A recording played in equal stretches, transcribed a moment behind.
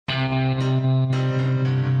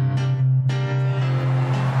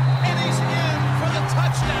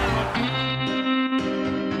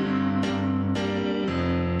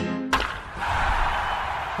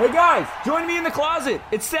Hey guys, join me in the closet.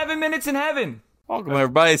 It's 7 minutes in heaven. Welcome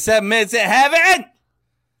everybody. 7 minutes in heaven.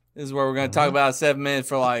 This is where we're going to talk about 7 minutes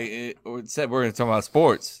for we're going to talk about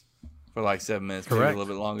sports for like 7 minutes, maybe a little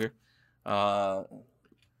bit longer. All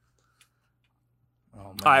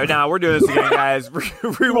right, now we're doing this again, guys.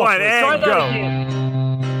 Rewind and go. And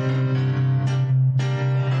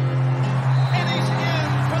he's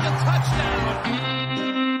in for the touchdown.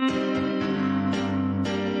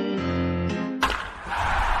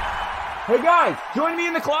 Hey guys, join me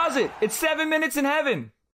in the closet. It's 7 minutes in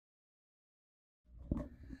heaven.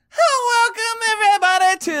 Welcome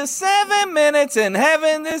everybody to 7 minutes in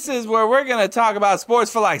heaven. This is where we're going to talk about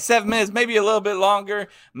sports for like 7 minutes, maybe a little bit longer,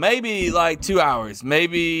 maybe like 2 hours.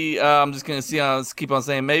 Maybe I'm just going to keep on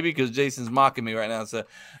saying maybe because Jason's mocking me right now. So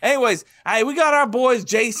anyways, hey, we got our boys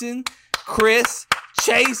Jason, Chris,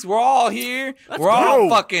 Chase. We're all here. We're all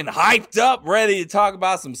fucking hyped up, ready to talk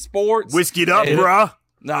about some sports. Whiskeyed up, bruh.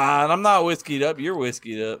 Nah, I'm not whiskeyed up. You're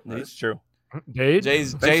whiskeyed up. That's true.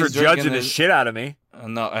 Thanks for judging the shit out of me.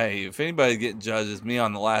 No, hey, if anybody's getting judged, it's me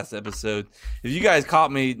on the last episode. If you guys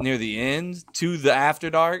caught me near the end to the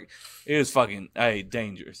After Dark, it was fucking,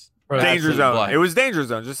 dangerous. Danger zone. Blind. It was danger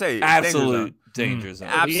zone. Just say absolute danger zone.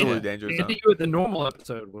 Absolute danger zone. Anything with the normal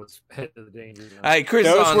episode was hit to the danger zone. Hey, Chris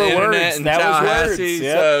is on the internet in Tallahassee,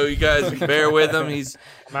 so you guys bear with him. He's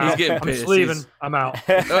getting pissed. I'm leaving. I'm out.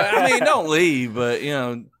 I mean, don't leave, but get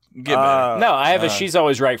better. No, I have a she's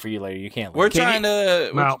always right for you later. You can't leave. We're trying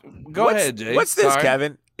to go ahead, Jay. What's this,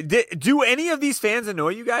 Kevin? Do any of these fans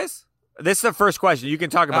annoy you guys? This is the first question. You can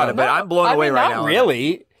talk about it, but I'm blown away right now. Not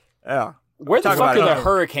really. Yeah. Where the fuck are the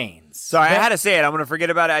Hurricanes? Sorry, I had to say it. I'm going to forget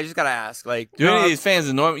about it. I just got to ask. Like, do any of these fans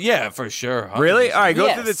annoy me? Yeah, for sure. 100%. Really? All right,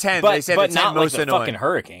 go through the 10. They said the 10 not most like the annoying. fucking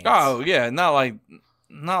Hurricanes. Oh, yeah. Not like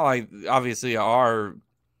obviously our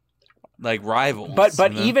like rivals.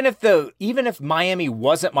 But even if Miami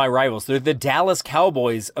wasn't my rivals, they're the Dallas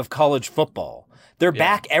Cowboys of college football. They're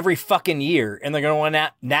back every fucking year, and they're going to win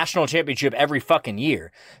a national championship every fucking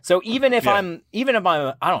year. So even if I'm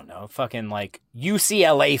I don't know, fucking like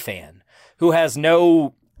UCLA fan who has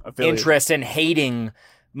no interest in hating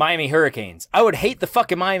Miami Hurricanes, I would hate the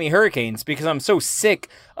fucking Miami Hurricanes because I'm so sick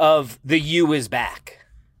of the U is back.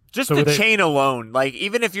 Just the chain alone. Like,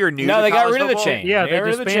 even if you're new No, to they got college rid of the football, chain. Yeah, they they got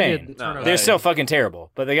rid of the chain. disbanded. They're still fucking terrible,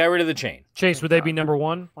 but they got rid of the chain. Chase, would they be number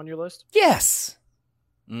one on your list? Yes.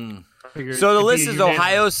 So the list is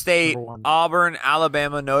Ohio State, Auburn,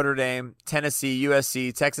 Alabama, Notre Dame, Tennessee,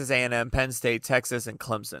 USC, Texas A&M, Penn State, Texas, and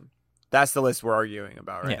Clemson. That's the list we're arguing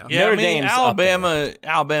about right now. Yeah, Notre I mean, Dame's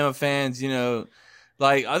Alabama fans,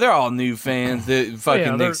 like they're all new fans. The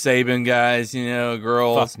fucking Nick Saban guys,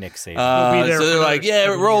 girls. Fuck Nick Saban. So they're like,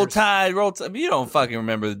 roll Tide, roll Tide. But you don't fucking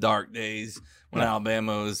remember the dark days when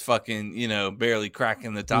Alabama was fucking, barely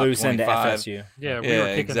cracking the top Loose into 25. FSU. Yeah, we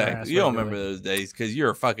were kicking their ass exactly. You don't regularly. remember those days because you're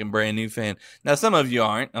a fucking brand new fan. Now, some of you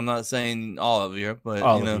aren't. I'm not saying all of you, but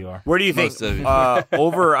All of you are. Where do you think? Most of you.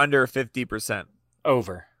 Over or under 50%?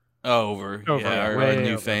 Over. Over. Yeah, our way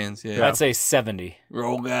new over. fans. Yeah. I'd say 70.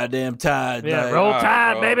 Roll goddamn Tide. Yeah, like, roll all right,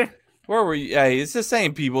 Tide, bro. baby. Where were you? Hey, it's the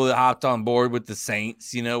same people that hopped on board with the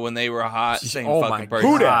Saints, when they were hot. Same Oh fucking my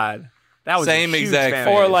person. God. That was Same a huge exact fan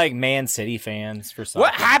Or base. like Man City fans for something.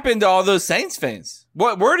 What happened to all those Saints fans?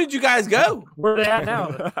 Where did you guys go? Where are they at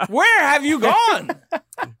now? Where have you gone?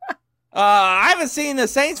 I haven't seen a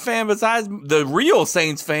Saints fan besides the real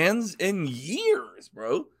Saints fans in years,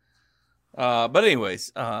 bro. But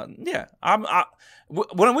anyways, yeah.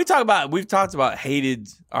 When we talk about, we've talked about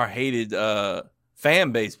our hated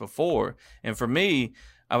fan base before, and for me,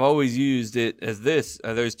 I've always used it as this.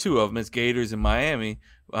 There's two of them. It's Gators in Miami,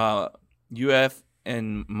 UF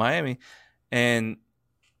and Miami, and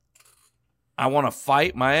I want to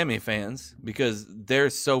fight Miami fans because they're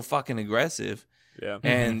so fucking aggressive. Yeah.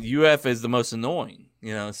 And UF is the most annoying,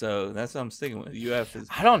 so that's what I'm sticking with. UF is.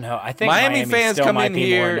 I don't know. I think Miami fans still come might in be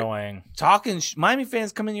here more annoying. Miami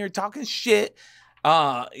fans come in here talking shit,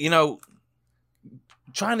 trying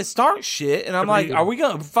to start shit, and I'm like, are we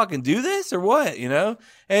gonna fucking do this or what?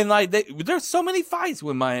 And like, there's so many fights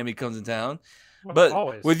when Miami comes in town, but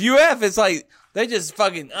Always. with UF, it's like they just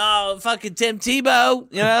fucking Tim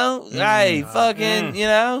Tebow, hey,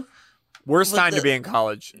 fucking, Worst time to be in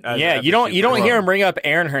college. Yeah, you don't hear him bring up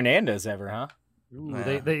Aaron Hernandez ever, huh? Ooh,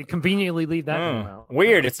 they conveniently leave that name out.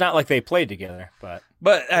 Weird. It's not like they played together, but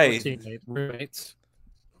hey, Teammates, roommates.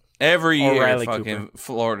 every year, Riley fucking Cooper.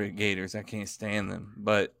 Florida Gators, I can't stand them,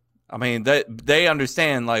 but. I mean, they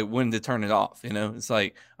understand like when to turn it off. It's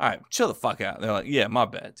like, all right, chill the fuck out. They're like, yeah, my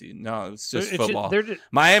bad, dude. No, it's just football. They're just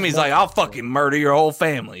Miami's like, I'll fucking murder your whole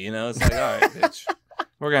family. It's like, all right, bitch.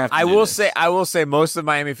 We're gonna have to. I will say, most of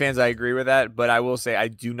Miami fans, I agree with that, but I will say I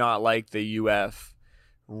do not like the UF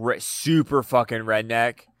super fucking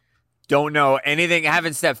redneck. Don't know anything.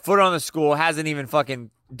 Haven't stepped foot on the school. Hasn't even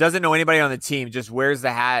fucking doesn't know anybody on the team. Just wears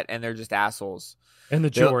the hat and they're just assholes. And the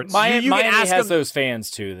jorts. Miami can ask has them- those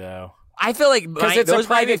fans too, though. I feel like Because it's a those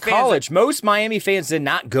Miami private fans college. Most Miami fans did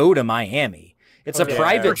not go to Miami. It's a yeah.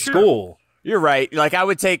 private For sure. school. You're right. Like I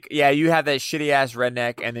would take, you have that shitty ass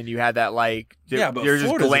redneck, and then you had that like, but you're just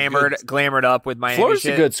Florida's glamored up with Miami. Florida's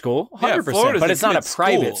shit. a good school, 100%, Florida's but a it's not a good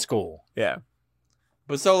private school. school. Yeah.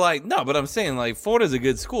 But so like no, but I'm saying like Florida's a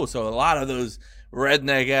good school, so a lot of those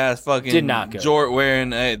redneck ass fucking Did not go. jort wearing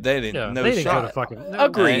they didn't Yeah, no they didn't shot. go to fucking. No,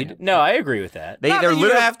 Agreed. No, I agree with that. Not They're that you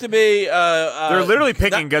literally have to be. they're literally picking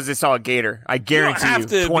not- because they saw a gator. I you don't guarantee have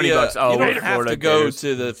to $20. be Oh, you we're don't have Florida to go Gators.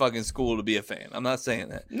 to the fucking school to be a fan. I'm not saying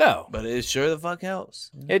that, No, but it sure the fuck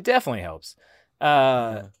helps. it definitely helps.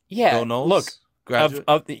 Go Yeah, Noles. look, Graduate.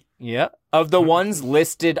 of the ones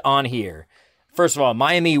listed on here, first of all,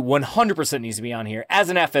 Miami 100% needs to be on here. As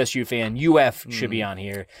an FSU fan, UF should be on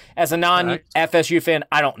here. As a non-FSU fan,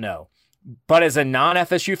 I don't know. But as a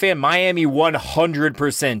non-FSU fan, Miami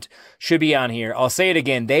 100% should be on here. I'll say it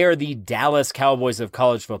again. They are the Dallas Cowboys of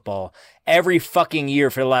college football. Every fucking year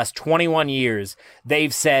for the last 21 years,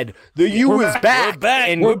 they've said, the U is back. We're back.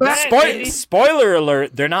 And We're back, baby. spoiler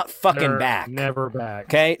alert, they're not fucking they're back. Never back.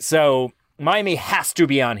 Okay, so Miami has to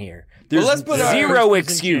be on here. There's let's put our- zero Preseason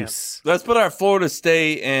excuse. Let's put our Florida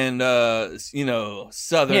State and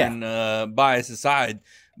Southern bias aside.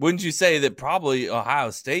 Wouldn't you say that probably Ohio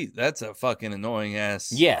State? That's a fucking annoying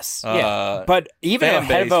ass. Yes, yeah. But even fan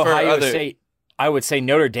ahead base of for Ohio other- State, I would say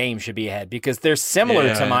Notre Dame should be ahead because they're similar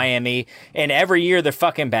Yeah. to Miami, and every year they're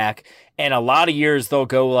fucking back. And a lot of years they'll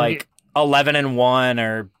go like 11-1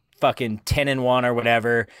 or fucking 10-1 or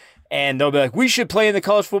whatever, and they'll be like, "We should play in the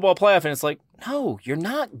college football playoff," and it's like, no, you're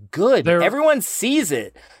not good. Everyone sees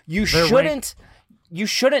it. You shouldn't. You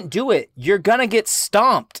shouldn't do it. You're gonna get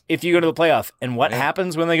stomped if you go to the playoff. And what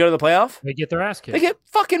happens when they go to the playoff? They get their ass kicked. They get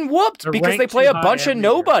fucking whooped They're because they ranked play too a high bunch of every year.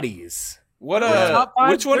 nobodies. What Top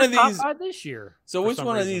five- which one they're of top these? five this year? So for which some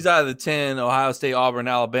one of reason. these out of the 10? Ohio State, Auburn,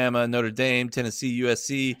 Alabama, Notre Dame, Tennessee,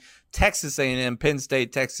 USC, Texas A&M, Penn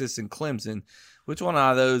State, Texas, and Clemson. Which one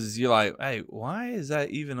out of those is you're like, hey, why is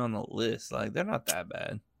that even on the list? Like they're not that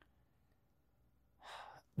bad.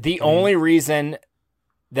 The only reason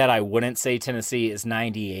that I wouldn't say Tennessee is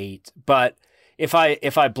 98, but if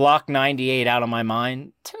I block 98 out of my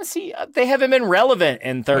mind, Tennessee, they haven't been relevant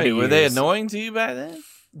in 30 Wait, years. were they annoying to you back then?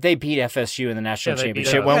 They beat FSU in the national Yeah, they beat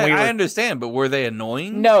championship us. when Okay, we were. I understand, but were they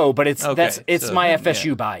annoying? No, but it's Okay, it's so, my yeah.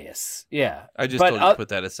 FSU bias. Yeah, I just but, told you to put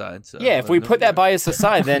that aside. So, yeah, if but we no, put that yeah. bias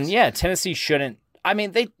aside, then yeah, Tennessee shouldn't. I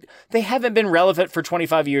mean, they haven't been relevant for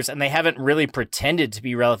 25 years, and they haven't really pretended to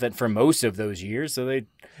be relevant for most of those years. So they,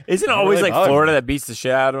 Isn't it Don't always really like bother Florida me. that beats the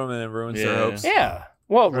shit out of them and then ruins their Yeah. hopes? yeah,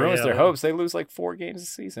 well, it ruins yeah, their well- hopes. They lose like 4 games a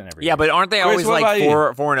season every Yeah, year. but aren't they Chris, always what like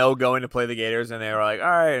about 4-0 going to play the Gators, and they were like, all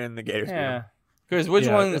right, and the Gators. beat yeah. them. Chris, which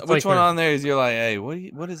Yeah, one? it's Which like one they're- on there is you're like, hey,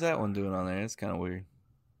 what is that one doing on there? It's kind of weird.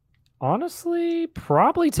 Honestly,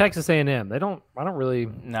 probably Texas A&M. They don't. I don't really.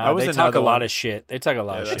 No, That was they talk a another lot one. of shit. They talk a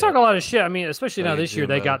lot of They shit. talk a lot of shit. I mean, especially now Like this year,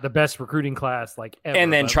 they Jimbo. got the best recruiting class like ever.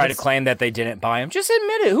 And then but try to let's- claim that they didn't buy him. Just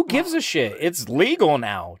admit it. Who gives a shit? It's legal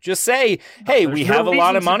now. Just say, hey, we There's no have a lot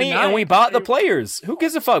reason of to money deny and we it. bought the players. Who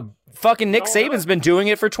gives a fuck? Fucking Nick No, Saban's been doing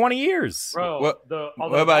it for 20 years. Bro, What- although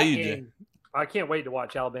what about that you, Jay? game- I can't wait to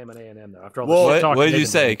watch Alabama and A&M though. After all Well, the shit talk What did they've you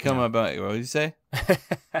been say? doing. Come about. What did you say?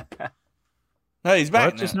 No, he's back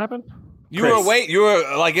What now. just happened? You were You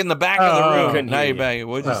were like in the back of the Oh, room. couldn't Now hear you're you. back.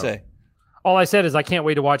 What did you Oh. say? All I said is I can't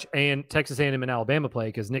wait to watch Texas A&M and Alabama play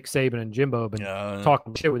because Nick Saban and Jimbo have been No,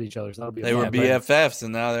 talking shit with each other. So that'll be. they a were fun but- game. BFFs,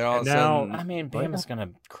 and now they're all of a And now- sudden. I mean, Bama's going to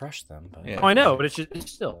crush them. But Yeah. Oh, I know, but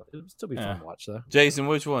it's still be Yeah. fun to watch though. Jason,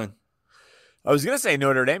 which one? I was gonna say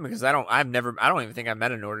Notre Dame because I don't even think I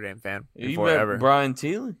met a Notre Dame fan You before met ever. Brian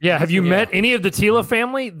Thielen? Yeah, have you Yeah. met any of the Tila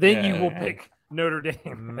family? Then you Yeah. will pick Notre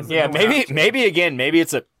Dame. as the Yeah, number maybe one. again, maybe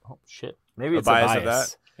it's a oh shit, maybe A it's bias a of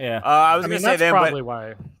bias. Yeah, I was I gonna mean, say that's them, probably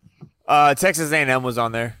why. but Texas A&M was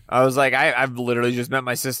on there. I was like, I've literally just met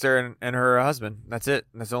my sister and her husband. That's it.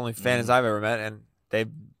 That's the only fans I've ever met, and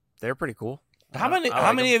they're pretty cool. How many? I like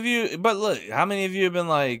How many of you? But look, how many of you have been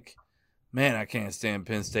like, man, I can't stand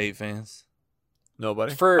Penn State fans.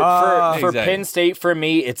 Nobody. for exactly. Penn State, for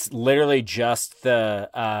me, it's literally just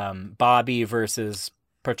the Bobby versus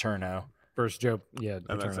Paterno. First Joe, yeah, That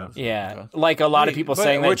makes Paterno. sense. Yeah, Okay. like a lot of Wait, people but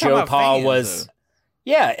saying we're that talking Joe about Paul fans, was. though.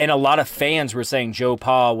 Yeah, and a lot of fans were saying Joe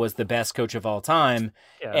Paul was the best coach of all time.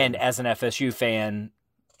 Yeah. And as an FSU fan,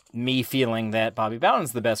 me feeling that Bobby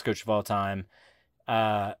Bowden's the best coach of all time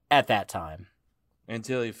at that time.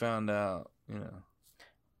 until he found out,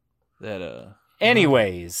 that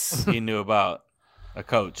Anyways, he knew about a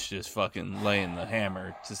coach just fucking laying the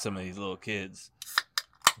hammer to some of these little kids.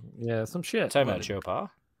 Yeah, some shit. talking about Joe Pa.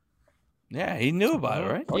 Yeah, he knew about it,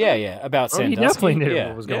 right? Yeah, about Oh, Sandusky. he definitely knew yeah.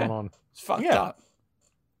 what was going on. It's fucked Yeah. up.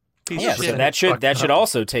 Piece Yeah, of so shit. that should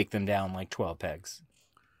also take them down like 12 pegs.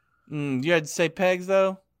 You had to say pegs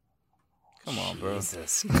though. Come on, bro.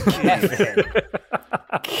 Jesus, Kevin.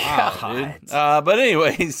 Wow, God. dude. But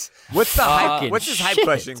anyways, What's the hype? Fucking What's this hype shit.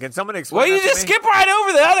 question? Can someone explain? well, you that to just me? skip right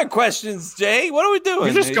over the other questions, Jay. What are we doing?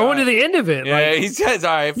 You're just going to the end of it. Yeah, like, he says,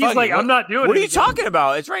 all right. he's fuck like, it. I'm not doing it. What are you again. talking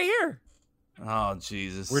about? It's right here. Oh,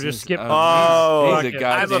 Jesus. We're just skipping- Oh, he's a okay.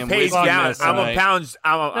 I'm goddamn a page whiz down. mess I'm a tonight. pound.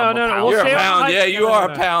 I'm a No, pound. we'll You're a stay on the pound. hype. Yeah, you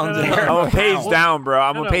are a pound. I'm a page down, bro.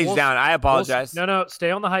 I'm No, a no, page we'll- down. I apologize. No,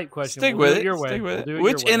 stay on the hype question. Stick We'll with do it. your way. Stick with We'll it. do it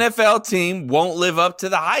Which your way. NFL team won't live up to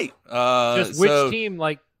the hype? Just which so- team,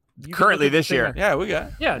 like you can Currently look at this the year. thing- Yeah, we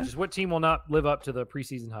got. Yeah, just what team will not live up to the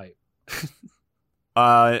preseason hype?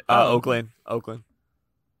 Oakland.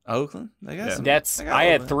 Oakland. They got Yeah. some. That's they got I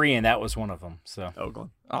had Oakland. 3 and that was one of them. So Oakland.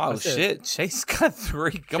 Oh That's it. shit! Chase got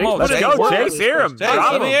 3. Come Chase on, put Let's it Chase. in go, work. Chase. Hear him. Chase,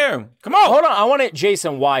 Drop let me him. hear him. Come on. hold on, I want it,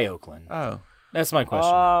 Jason. Why Oakland? Oh, That's my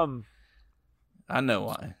question. I know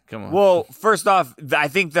why. Come on. Well, first off, I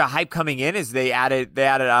think the hype coming in is they added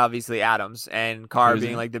obviously Adams and Carr Cruising.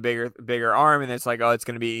 being like the bigger arm, and it's like, oh, it's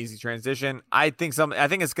going to be an easy transition. I think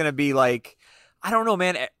it's going to be like, I don't know,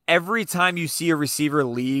 man. Every time you see a receiver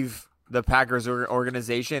leave the Packers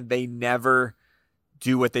organization, they never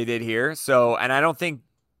do what they did here. So, and I don't think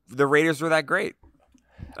the Raiders were that great.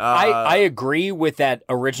 I agree with that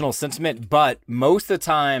original sentiment, but most of the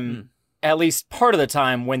time, at least part of the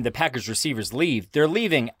time, when the Packers receivers leave, they're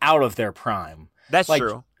leaving out of their prime. That's like-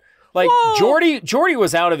 true. Like Jordy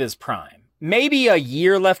was out of his prime. Maybe a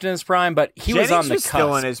year left in his prime, but he was on the cusp.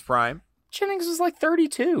 still in his prime. Jennings was like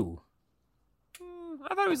 32.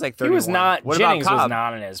 I thought he was like He 31. was not. What Jennings about was Cobb?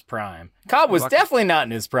 not in his prime. Cobb was about- definitely not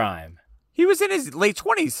in his prime. He was in his late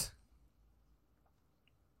 20s.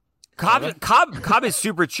 Cobb is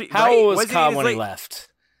super cheap. How right? old was Wasn't Cobb in his when he late- left?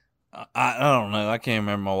 I don't know. I can't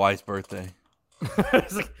remember my wife's birthday.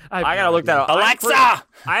 It's like, I gotta look that up. Alexa!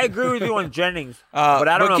 I agree with you on Jennings, but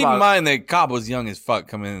I don't know keep about. in mind that Cobb was young as fuck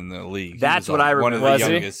coming in the league. He That's was, what I One of remember. the Was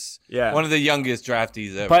he? youngest. Yeah. One of the youngest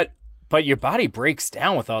draftees ever. But your body breaks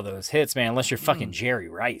down with all those hits, man. Unless you're fucking Jerry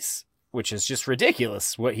Rice, which is just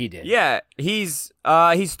ridiculous what he did. Yeah, he's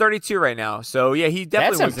 32 right now, so yeah, he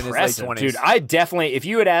definitely That's was impressive, in his late 20s. dude. I definitely, if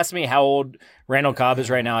you had asked me how old Randall Cobb is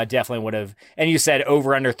right now, I definitely would have. And you said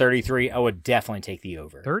over under 33, I would definitely take the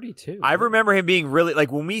over. 32. I remember him being really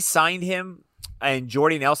like when we signed him and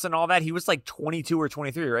Jordy Nelson and all that. He was like 22 or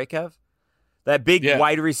 23, right, Kev? That big Yeah.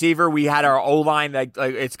 wide receiver. We had our O line like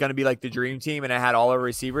it's going to be like the dream team, and it had all our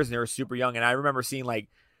receivers, and they were super young. And I remember seeing I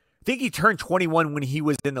think he turned 21 when he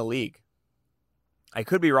was in the league. I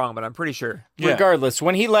could be wrong, but I'm pretty sure. Yeah. Regardless,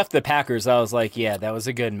 when he left the Packers, I was like, yeah, that was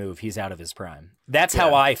a good move. He's out of his prime. That's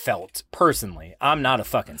how I felt personally. I'm not a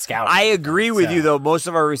fucking scout. I agree with So- you, though. Most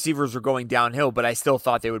of our receivers were going downhill, but I still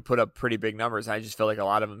thought they would put up pretty big numbers. I just feel like a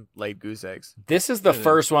lot of them laid goose eggs. This is the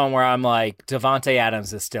first one where I'm like, Devontae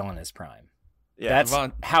Adams is still in his prime. Yeah. That's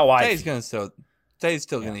Devon- how I Tay's feel. gonna still. Tay's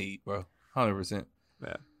still gonna eat, bro. 100%.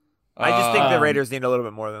 Yeah. I just think the Um, Raiders need a little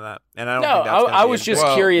bit more than that, and I don't No, think that's gonna I be was it. just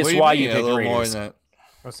curious what do why mean you a picked little more Raiders. than that.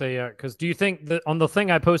 I'll say yeah, because do you think that on the thing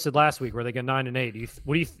I posted last week where they get 9 and 8? Do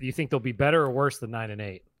you think they'll be better or worse than 9 and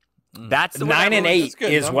 8? That's the 9 and 8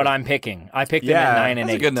 good is number. what I'm picking. I picked them Yeah, at 9 and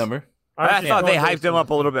That's 8. a good number. I thought they hyped them them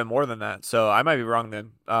up a little bit more than that, so I might be wrong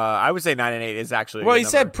then. I would say 9 and 8 is actually. A Well, good he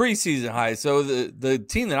number. said preseason high. So the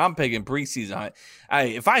team that I'm picking preseason high.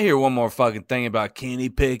 If I hear one more fucking thing about Kenny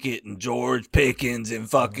Pickett and George Pickens and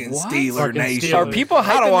fucking What? Steeler Fucking Nation, Steelers. Are people I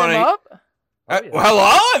don't hyping wanna- them up?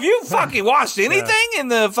 hello? Have you fucking watched anything in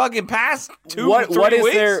the fucking past 2 or 3 What is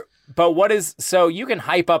weeks? there? But what is so you can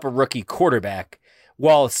hype up a rookie quarterback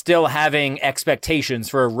while still having expectations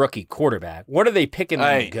for a rookie quarterback? What are they picking them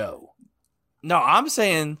Hey. to go? No, I'm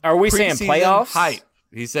saying. Are we saying preseason playoffs? hype?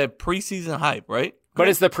 He said preseason hype, right? But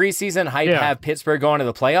is the preseason hype Yeah. have Pittsburgh going to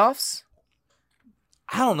the playoffs?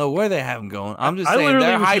 I don't know where they have him going. I'm just I saying literally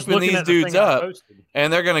they're was just hyping looking these at the dudes thing I up, posted.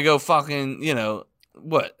 and they're gonna go fucking,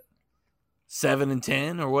 what, 7 and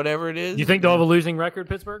 10 or whatever it is. You think they'll have a losing record,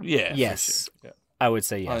 Pittsburgh? Yeah. for Yes. sure. I would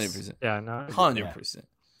say Yeah, yes. 100%. Yeah, no. 100%.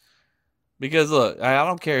 Because look, I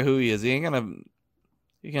don't care who he is. He ain't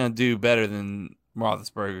gonna do better than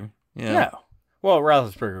Roethlisberger. You know? No. Well,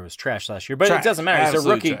 Roethlisberger was trash last year, but Trash. it doesn't matter. He's a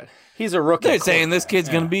Absolute rookie. trash. He's a rookie. They're saying this kid's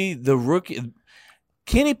Yeah. gonna be the rookie.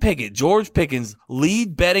 Kenny Pickett, George Pickens,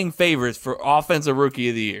 lead betting favorites for offensive rookie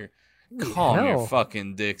of the year. Calm your Hell.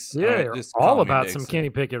 fucking dicks. Yeah, right, they're just all calm your about dicks. some Kenny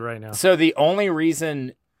Pickett right now. So the only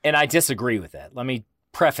reason, and I disagree with that. Let me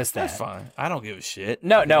preface that. That's fine. I don't give a shit.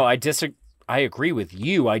 No, I agree with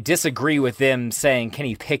you. I disagree with them saying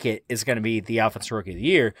Kenny Pickett is going to be the offensive rookie of the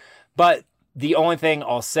year. But the only thing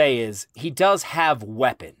I'll say is he does have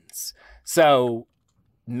weapons. So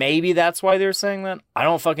maybe that's why they're saying that. I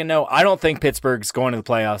don't fucking know. I don't think Pittsburgh's going to the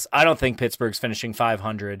playoffs. I don't think Pittsburgh's finishing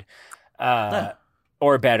 500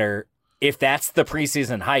 or better. If that's the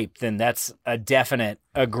preseason hype, then that's a definite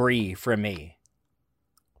agree from me.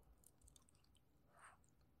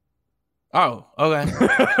 Oh, okay.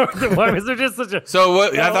 Why was there just such a? So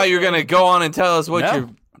what? I thought you were gonna go on and tell us what No.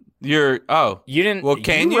 your. Oh, You didn't. Well,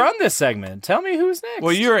 can you? run this segment? Tell me who's next.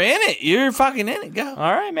 well, you're in it. You're fucking in it. Go.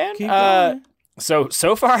 All right, man. Keep going.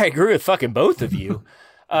 So far, I agree with fucking both of you.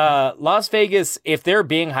 Las Vegas, if they're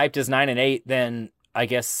being hyped as 9-8, then I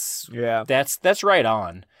guess Yeah. that's right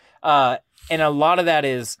on. And a lot of that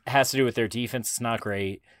has to do with their defense. It's not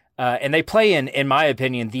great. And they play in my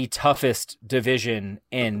opinion, the toughest division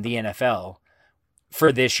in the NFL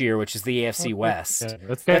for this year, which is the AFC West.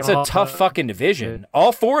 Yeah, That's a tough fucking division.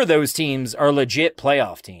 All four of those teams are legit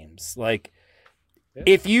playoff teams. Like,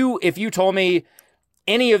 if you told me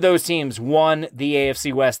any of those teams won the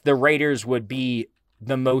AFC West, the Raiders would be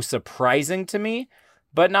the most surprising to me,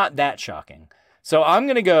 but not that shocking. So I'm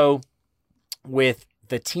going to go with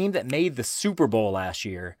the team that made the Super Bowl last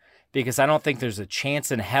year, because I don't think there's a chance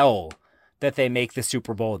in hell that they make the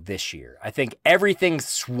Super Bowl this year. I think everything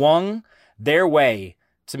swung their way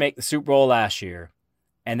to make the Super Bowl last year,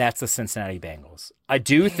 and that's the Cincinnati Bengals. I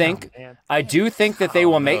do think that they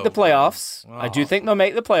will make the playoffs. I do think they'll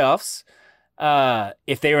make the playoffs.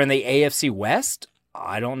 If they were in the AFC West,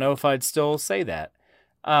 I don't know if I'd still say that.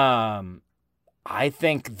 I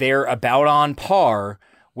think they're about on par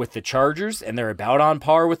with the Chargers, and they're about on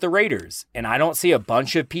par with the Raiders. And I don't see a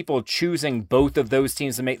bunch of people choosing both of those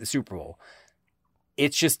teams to make the Super Bowl.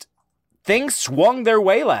 It's just things swung their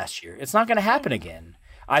way last year. It's not going to happen again.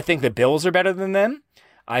 I think the Bills are better than them.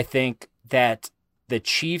 I think that the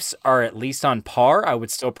Chiefs are at least on par. I would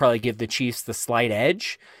still probably give the Chiefs the slight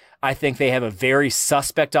edge. I think they have a very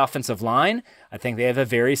suspect offensive line. I think they have a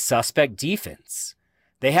very suspect defense.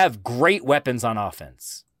 They have great weapons on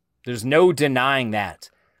offense. There's no denying that.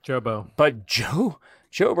 Jobo. But Joe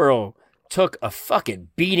Burrow took a fucking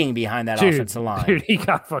beating behind that offensive line. Dude, he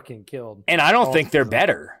got fucking killed. And I don't think they're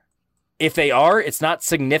better. If they are, it's not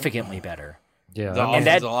significantly better. Yeah, The And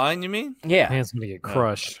offensive that- line, you mean? Yeah. man's gonna get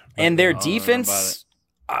crushed. And their I don't know defense,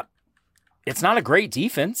 it's not a great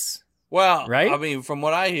defense. Well, Right? I mean, from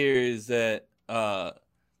what I hear is that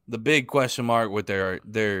the big question mark with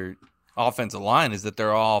their offensive line is that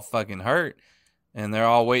they're all fucking hurt and they're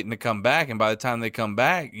all waiting to come back. And by the time they come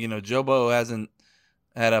back, Jobo hasn't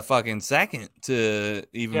had a fucking second to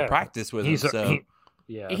even practice with him. So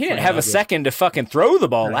He didn't have a second to fucking throw the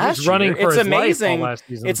ball last He's running year. for It's his life all amazing. last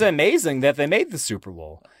season. It's amazing that they made the Super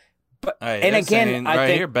Bowl. But hey, and they're again, saying I right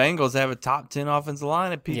think here, Bengals have a top 10 offensive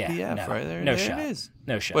line at PPF Yeah, no, right there. no There shot. it is.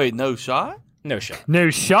 no shot. Wait, no shot? No shot. No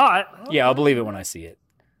shot. Yeah, I'll believe it when I see it.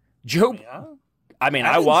 Joe, Yeah. I mean, I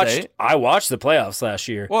I didn't say it. watched the playoffs last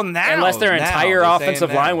year. Well, now Unless their now, entire they're saying offensive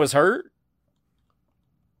now. line was hurt.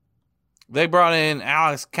 They brought in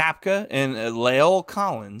Alex Kapka and Lael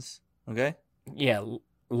Collins. Okay. Yeah,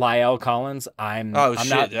 Lyle Collins. Oh I'm shit!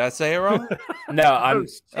 not. Did I say it wrong? No, I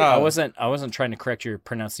Oh. wasn't trying to correct your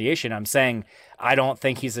pronunciation. I'm saying I don't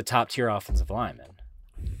think he's a top tier offensive lineman.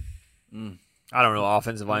 I don't know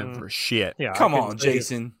offensive line for shit. Yeah, Come I on, couldn't say it.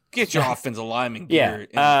 Jason. Get your offensive lineman Yeah, gear.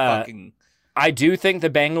 Fucking. I do think the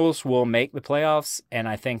Bengals will make the playoffs, and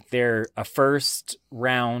I think they're a first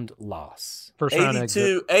round loss. First round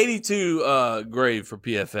exit. 82 grade for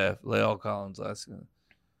PFF. Lael Collins last year.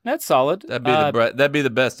 That's solid. That'd be the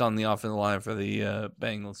best on the offensive line for the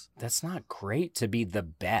Bengals. That's not great to be the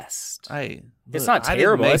best. Hey, It's look, not I didn't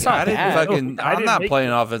terrible. make It's it. not I didn't bad. fucking. I I'm didn't not make playing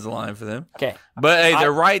it. offensive line for them. Okay, But hey,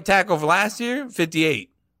 their right tackle for last year, 58.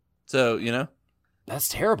 So that's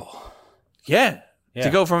terrible. yeah. Yeah. To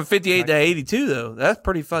go from 58 to 82 though, that's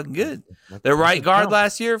pretty fucking good. Their right guard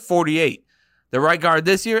last year, 48. Their right guard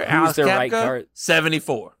this year, Alex their Kapka, right guard?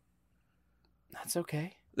 74. That's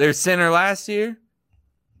okay. Their center last year,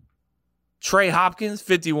 Trey Hopkins,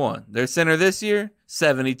 51. Their center this year,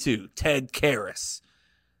 72. Ted Karras,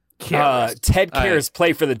 Ted Karras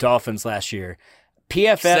played for the Dolphins last year.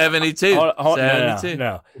 PFF 72. Hold- 72.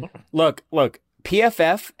 No. Look.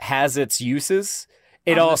 PFF has its uses.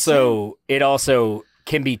 It also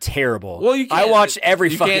can be terrible. Well, you can't, I watched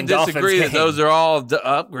every you fucking can't Dolphins disagree game. that those are all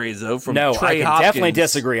upgrades though. From No, Trey I can Hopkins definitely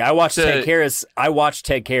disagree. I watched to- Ted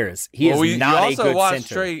Karras. He is you not a also good watched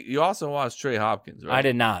center. You also watched Trey Hopkins, right? I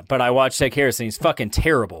did not, but I watched Ted Karras, and he's fucking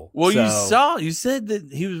terrible. Well, So- you said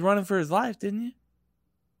that he was running for his life, didn't you?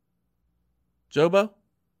 Jobo?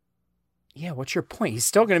 Yeah, what's your point? He's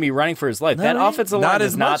still going to be running for his life. No, that man, offensive not line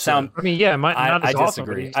as does not much, sound. I mean, yeah, not I as awesome,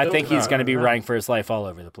 but disagree. he's I still think he's going to be around. running for his life all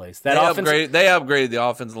over the place. They That offensive. upgraded the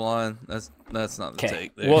offensive line. That's not the Okay,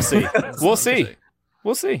 take. There. we'll see. That's We'll not the see. take.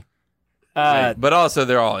 We'll see. Right. But also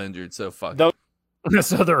they're all injured, so fuck Though- it.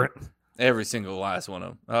 So they're Every single last one of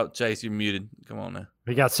them. Oh, Chase, you're muted. Come on now.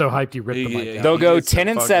 he got so hyped he ripped the mic Yeah. out. They'll go He gets so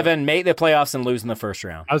 10-7, make the playoffs, and lose in the first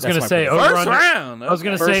round. I was That's gonna my say prediction. over First under. round. I was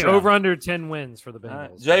gonna First say round. over under 10 wins for the All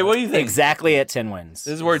right. Bengals. Jay, what do you think? Exactly at 10 wins.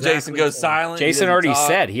 This is where Jason Exactly. goes silent. He Jason doesn't already talk.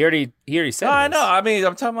 said. He already said. No, I this. know. I mean,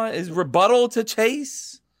 I'm talking about his rebuttal to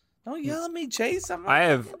Chase. Don't yell at me, Chase. I'm not...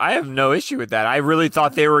 I have no issue with that. I really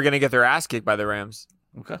thought they were going to get their ass kicked by the Rams.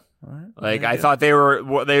 Okay. All right. Like Yeah, I thought they were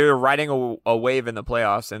riding a wave in the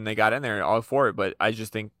playoffs and they got in there all for it, but I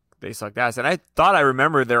just think they sucked ass. And I thought I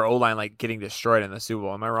remembered their O line like getting destroyed in the Super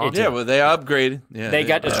Bowl. Am I wrong? Yeah, well, they upgraded. Yeah, They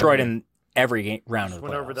got destroyed in every round of the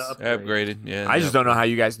Went over the playoffs. upgrade. Upgraded. Yeah. I just don't know how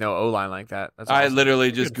you guys know O line like that. That's I awesome.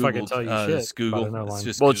 literally just Couldn't fucking Googled. tell you Just shit Google. about an It's O-line.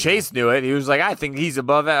 just Well, Google. Chase knew it. He was like, I think he's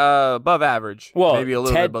above average. Well, Maybe a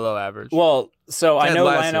little Ted- bit below average. Well, so I Ted know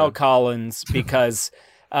Lasso. Lionel Collins because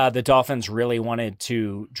the Dolphins really wanted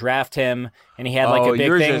to draft him, and he had like a big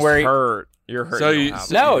you're thing just where he, hurt. You're hurt. So you you- don't have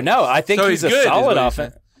so- it. no, I think So he's he's a good, is solid what you're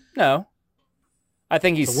offense. saying. No, I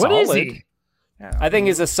think he's So what solid. is he? I think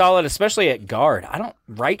he's a solid, especially at guard.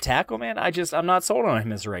 Right tackle, man. I'm not sold on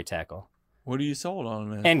him as a right tackle. What are you sold on,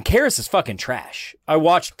 man? And Karras is fucking trash. I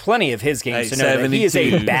watched plenty of his games to know that he is a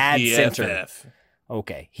 72 bad PFF. center.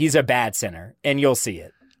 Okay, he's a bad center, and you'll see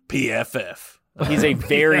it. PFF. He's a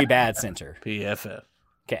very bad center. PFF.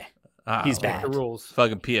 Okay, Ah, he's well, bad. The rules.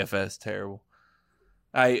 Fucking PFS, terrible.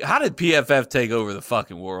 How did PFF take over the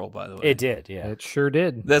fucking world? By the way, It did, yeah. It sure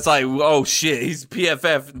did. That's like, oh shit, he's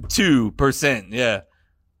PFF 2%. Yeah,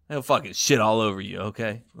 he'll fucking shit all over you.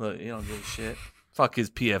 Okay, look, you don't give a shit. Fuck his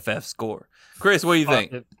PFF score. Chris, what do you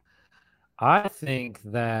think? I think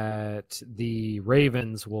that the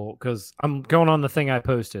Ravens will, because I'm going on the thing I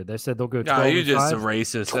posted. They said they'll go 12 Nah, you're and just a 5.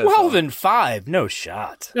 racist. that's all. 12-5, no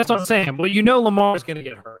shot. That's what I'm saying. Well, you know Lamar's going to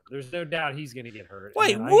get hurt. There's no doubt he's going to get hurt.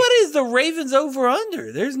 Wait, And what is the Ravens over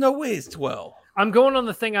under? There's no way it's 12. I'm going on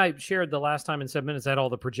the thing I shared the last time in 7 minutes. I had all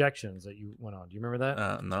the projections that you went on. Do you remember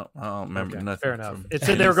that? No, I don't remember Okay, nothing. fair enough. from It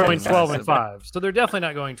said they were going anything 12 I and said. 5. So they're definitely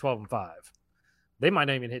not going 12 and 5. They might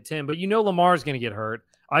not even hit 10, but you know Lamar's going to get hurt.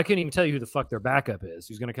 I couldn't even tell you who the fuck their backup is.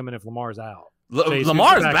 Who's going to come in if Lamar's out? Chase,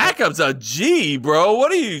 Lamar's who's the backup? backup's a G, bro. What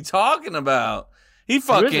are you talking about? He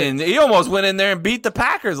almost went in there and beat the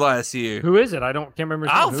Packers last year. Who is it? Can't remember.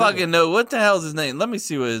 His I name. don't Who is it? fucking know what the hell's his name. Let me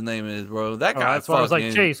see what his name is, bro. That Oh, guy that's why I was like,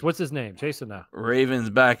 fucking Chase, what's his name? Chase now. Ravens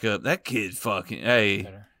backup. That kid fucking I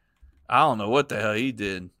don't know what the hell he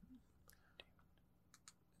did.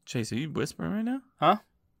 Chase, are you whispering right now? Huh?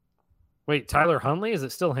 Wait, Tyler Huntley? Is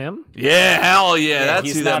it still him? Yeah, hell yeah. That's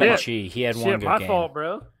he's who not that a is. G. He had one Shit, good my game. fault,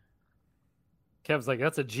 bro. Kev's like,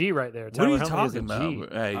 that's a G right there. What Tyler are you Huntley talking is a about? G. Bro?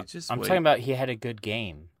 Hey, just I'm wait. talking about he had a good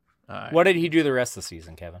game. All right. What did he do the rest of the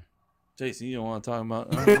season, Kevin? Jason, you don't want to talk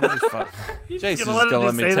about Jason's gonna let gonna him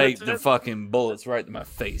let me say that take the shit? fucking bullets right to my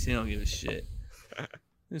face. He don't give a shit.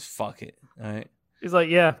 Just fuck it. All right. He's like,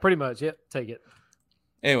 yeah, pretty much. Yep, take it.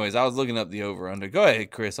 Anyways, I was looking up the over under. Go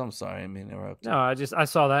ahead, Chris. I'm sorry. I didn't mean to interrupt. No, I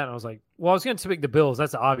saw that and I was like, well, I was going to pick the Bills.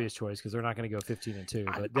 That's the obvious choice because they're not going to go 15-2.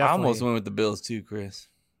 But I almost definitely, went with the Bills too, Chris.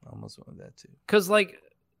 I almost went with that too. because like,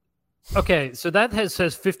 okay, so that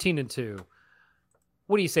says 15-2.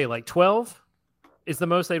 What do you say? Like 12 is the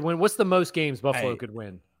most they'd win. What's the most games Buffalo Hey. could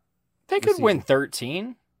win? They This could win season.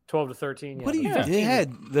 13. 12-13. Yeah, What do you? but They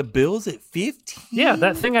had the Bills at 15. Yeah,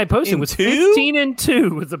 that thing I posted And was 2?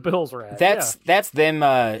 15-2 was the Bills were at. That's them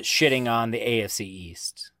shitting on the AFC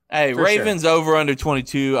East. Hey, For Ravens over under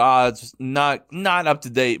 22 odds. Not up to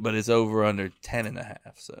date, but it's over under 10.5.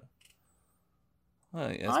 So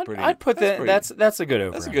that's pretty. I'd put that's that. pretty- That's a good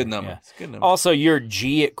over. That's a good number. Yeah. It's a good number. Also, your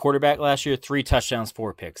G at quarterback last year, 3 touchdowns,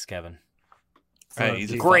 4 picks, Kevin. Hey,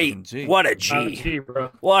 he's a Great. fucking G. What a Not a G. G,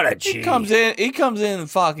 bro. What a G. He comes in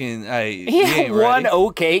fucking. Hey, He you had ain't one ready.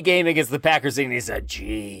 okay game against the Packers, and he's a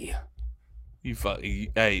G. You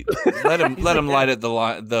hey, let him light up the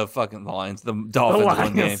Lions, the Dolphins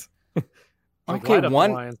one game. Like, Okay, light up the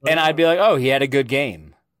one, Lions. and I'd be like, oh, he had a good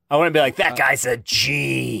game. I wouldn't be like, that guy's a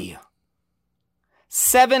G.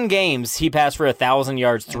 7 games he passed for 1,000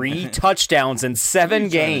 yards, 3 touchdowns in 7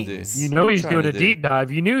 games. You know he's Trying doing to a do? deep dive.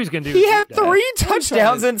 You knew he was going to do He a had deep dive. 3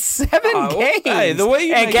 touchdowns in 7 games. Hey, the way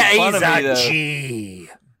you and make fun he's of me, a though. G.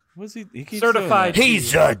 What's he keeps Certified doing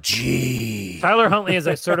He's a G. Tyler Huntley is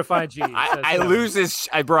a certified G. I lose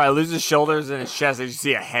I lose his shoulders and his chest. I just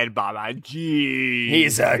see a head bob. Gee,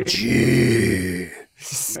 He's a G.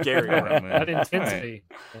 scary. that. Bro. that intensity.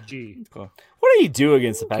 G. What did he do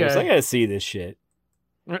against the Packers? Okay. I gotta see this shit.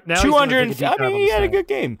 Now he's gonna 200. take a deep I dive on mean, he the had a side. good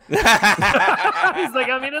game. He's like,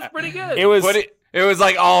 I mean, that's pretty good. It was It was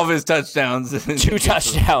like all of his touchdowns. 2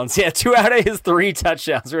 touchdowns. Yeah, 2 out of his 3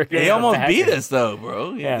 touchdowns were against They the almost beat Packers. us, though,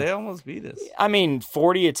 bro. Yeah. They almost beat us. I mean,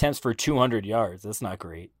 40 attempts for 200 yards. That's not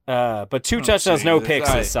great. But 2 touchdowns, no Jesus. picks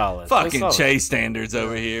All right. is solid. Fucking That's solid. Chase standards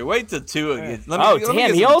over here. Wait till Tua gets. Oh,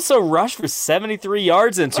 damn. He also rushed for 73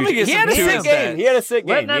 yards in 2. Let me get He some had a Tua sick game. stats. He had a sick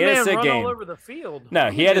Letting game. He that had a man sick run game. all over the field.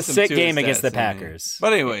 No, he had a Get some sick Tua game against the stats in here. Packers.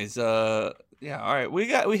 But anyways, yeah, all right. We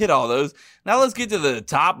hit all those. Now let's get to the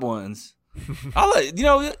top ones. I'll let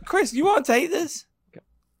Chris, you want to take this?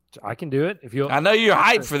 I can do it if you. I know you're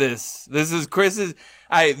hyped for this. This is Chris's.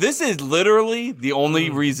 This is literally the only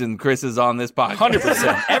reason Chris is on this podcast.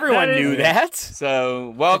 100%. Everyone That is- knew that.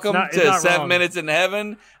 So welcome It's to not 7 wrong. Minutes in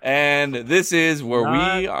Heaven, and this is where we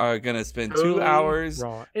Not are gonna spend Totally 2 hours.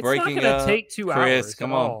 wrong. It's breaking not going up. to take 2 Chris, hours.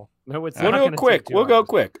 come at on. all. No, it's We'll not go gonna quick. take 2 We'll go hours.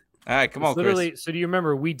 quick. All right, come on, It's literally. Chris. So do you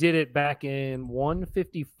remember we did it back in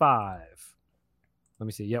 155? Let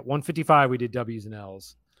me see. Yeah, 155. We did W's and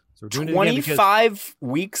L's. So we're doing it again because 25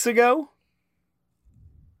 weeks ago?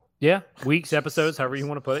 weeks, episodes, however you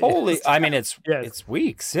want to put it. Holy, I mean, it's Yes.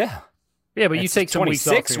 weeks, yeah. Yeah, but you It's take some weeks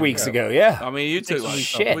off 26 here and weeks there. ago, yeah. I mean, you took Holy like,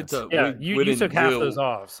 shit. we took, Yeah, we you didn't took half do- those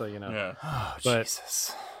off, so Yeah, Oh, But-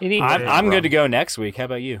 Jesus. Anyway, I'm good to go next week. How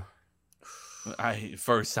about you?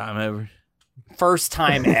 first time ever. First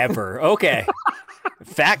time ever. Okay.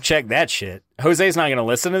 Fact check that shit. Jose's not going to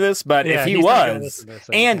listen to this, but Yeah, if he he's not gonna was, listen to this,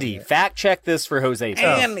 so Andy, yeah. fact check this for Jose.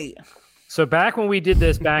 Andy. So back when we did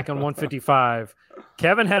this back on 155,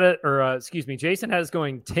 Kevin had it, or excuse me, Jason had us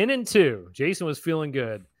going 10-2. Jason was feeling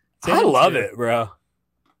good. I love 10-2. it, bro.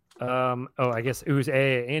 I guess it was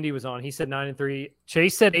Andy was on. He said 9-3.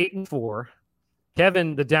 Chase said 8-4.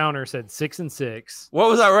 Kevin, the downer, said 6-6. What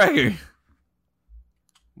was our record?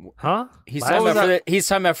 Huh? He's Last- talking, was about that? he's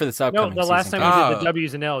talking about for this No, upcoming the last season. time we did Oh. the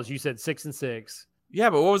W's and L's, you said 6-6. Yeah,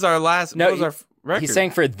 but what was our last? No, what was our record? He's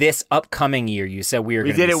saying for this upcoming year, you said we were We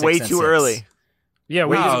going to did it way too early. Yeah,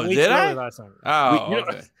 we Wow, did it did way too I? early last time. Oh, We-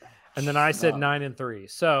 okay. And then I said 9-3.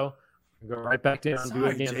 So we go right back down and do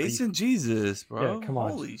it Sorry, again. Jason, Jesus, bro. Yeah, come on.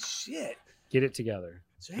 Holy shit. Get it together.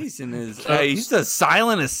 Jason is he's a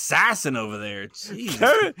silent assassin over there. Jesus.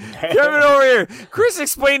 Kevin over here. Chris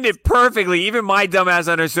explained it perfectly. Even my dumbass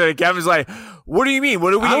understood it. Kevin's like, "What do you mean?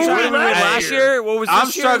 What did we I'm what did we trying win to- last year? What was I'm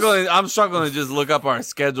this year's?" struggling. I'm struggling to just look up our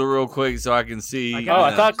schedule real quick so I can see. I got Oh, it.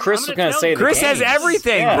 I thought Chris I'm was gonna going to tell say you. the Chris has games.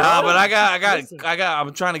 everything, Yeah. bro. Nah, but Listen.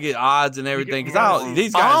 I'm trying to get odds and everything because Odds.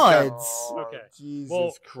 these guys. Okay.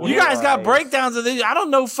 Well, You guys got breakdowns of these. I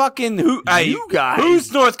don't know fucking who. You guys.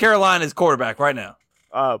 Who's North Carolina's quarterback right now?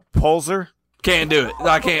 Pulser. Can't do it.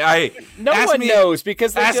 I can't. No ask one me- knows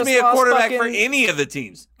because they Ask just me a lost quarterback for fucking- any of the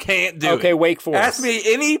teams. Can't do it. Okay, Wake Forest. Ask me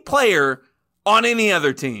any player on any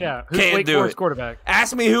other team. yeah. Who's Can't Wake do Forest it. quarterback?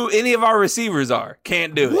 Ask me who any of our receivers are.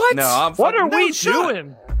 Can't do it. What? No, I'm What fucking, are we no shot.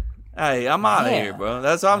 doing? Hey, I'm out of Yeah. here, bro.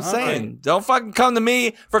 That's what I'm Okay. saying. Don't fucking come to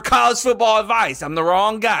me for college football advice. I'm the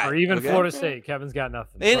wrong guy. Or even okay? Florida State. Kevin's got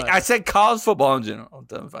nothing. And But- I said college football in general.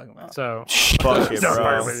 Doesn't fucking matter. so Fuck it, Don't bro.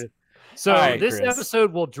 worry about it. So All right, this Chris.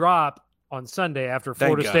 episode will drop on Sunday after Thank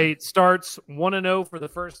Florida God. State starts 1-0 for the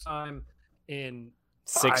first time in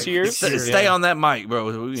 6 5 years? Stay on that mic, bro.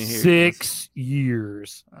 We can hear you. 6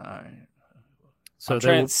 years. All right. So I'm they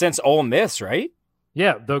trying, will, since Ole Miss, right?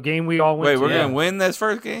 yeah, the game we all went Wait, to. we're Yeah. gonna win this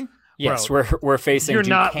first game? Yes, Bro, we're facing. You're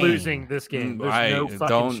not Duquesne. losing this game. There's I no fucking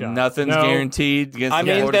don't. shot. Nothing's No, guaranteed against I the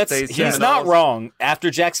mean, Florida that's State he's Seminoles. not wrong. After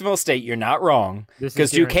Jacksonville State, you're not wrong this because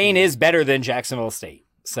Duquesne guaranteed. is better than Jacksonville State.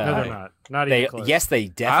 So No, they're not. Not they, even close. yes, they I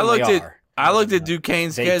definitely looked are. at. I looked at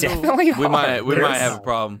Duquesne's They schedule. definitely We are. might. We might There's- have a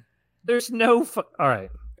problem. There's no. All right.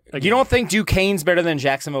 Again, You don't think Duquesne's better than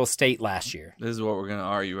Jacksonville State last year? This is what we're gonna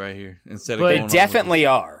argue right here. Instead of But- going They on with definitely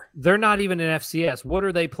are. They're not even in FCS. What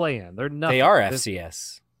are they playing? They're nothing. They are They're-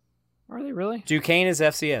 FCS. Are they really? Duquesne is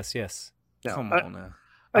FCS. Yes, it. Come on now.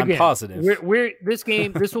 I'm Again, positive. We're this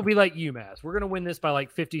game. This will be like UMass. We're going to win this by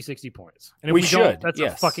like 50, 60 points. And if We we, should, don't, that's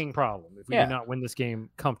yes. a fucking problem. If we Yeah. do not win this game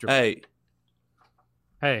comfortably. Hey,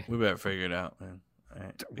 Hey, we better figure it out, man. All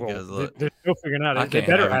right, well, because look, there's no figuring out. I They can't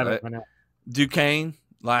better have have it. it by now. Duquesne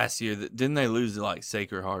last year, didn't they lose to like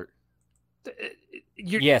Sacred Heart?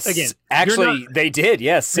 Yes, again, actually, they did.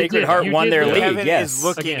 Yes, Sacred did. Heart You won did their lose. league. Kevin Yes, is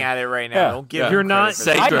looking Again. at it right now. Yeah. Don't give Yeah. him You're not credit for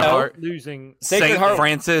that. I Sacred know. Heart. losing. Sacred Saint Heart.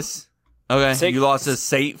 Francis. Okay, Sac- you lost to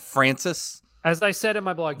Saint Francis. As I said in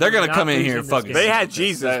my blog, They're you're gonna not come in losing here and this fucking. game. They had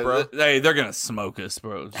Jesus, bro. They're gonna smoke us,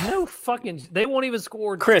 bro. No fucking. They won't even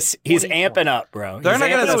score. Chris, he's 20 amping points. up, bro. They're He's not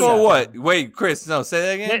gonna amping score up. what? Wait, Chris, no, say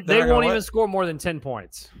that again. They They're not gonna won't what? even score more than 10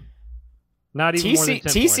 points. Not even more than 10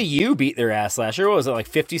 points. TCU beat their ass last year. What was it, like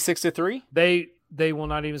 56-3? They will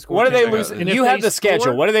not even score. What did 10 they points. lose? And if You have they the schedule.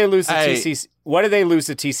 score- What did they lose to Hey. TCU? What did they lose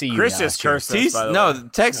to TCU? Chris last just year? cursed us, by the way. No,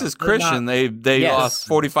 Texas No, they're Christian. They Yes. lost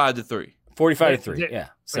 45-3. 45-3. They- Yeah.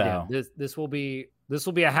 So Again, this will be a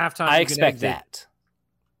halftime. I you can expect exit. that.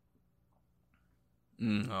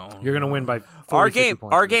 No, You're gonna win by 40, Our 50 game,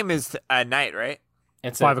 points. our game is at night, right?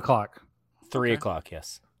 It's 5:00. 3 o'clock.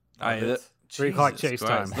 Yes. 3 o'clock Jesus chase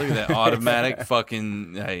Christ, time. Look at that automatic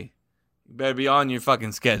fucking. Hey, you better be on your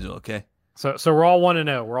fucking schedule, okay? So we're all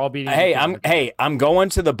 1-0. We're all beating. Hey, each other. I'm going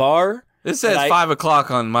to the bar. This says I- 5 o'clock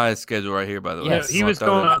on my schedule right here. By the way, Yes. He was I'll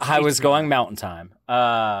throw going that- up. I was going Mountain Time.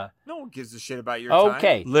 No one gives a shit about your time.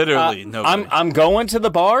 Okay. Literally, nobody. I'm going to the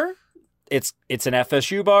bar. It's an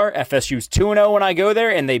FSU bar. FSU's 2-0 when I go there,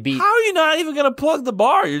 and they beat. How are you not even gonna plug the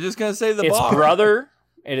bar? You're just gonna say the It's bar. Brother.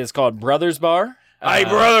 It is called Brothers Bar. Hey,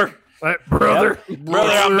 brother. Brother.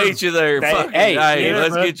 Brother, I'll meet you there. Hey, Fucking- hey, yeah,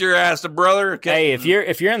 let's bro. get your ass to brother. Okay. Hey, if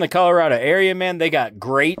you're in the Colorado area, man, they got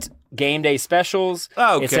great game day specials.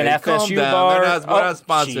 Okay, It's an calm FSU down. bar. We're not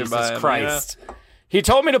sponsored Jesus by 'em, Christ. He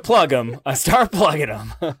told me to plug them. I start plugging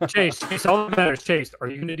them. Chase, all that matters. Chase, are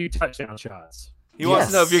you going to do touchdown shots? He wants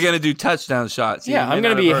to know if Yes. you're gonna do touchdown shots. Yeah, He I'm may going to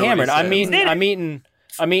not be have heard what he hammered. said.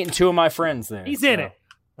 I'm meeting 2 of my friends there. He's in so. it.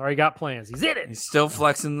 Already got plans. He's in it. He's still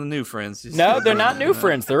flexing the new friends. He's No, still they're doing not it. new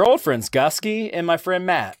friends. They're old friends. Gusky and my friend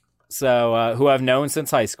Matt. So who I've known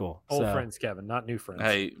since high school. Old So friends, Kevin, not new friends.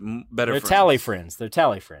 Hey, better. They're friends. tally friends. They're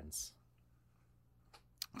tally friends.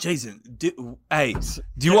 Jason, do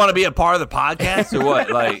you want to be a part of the podcast or what?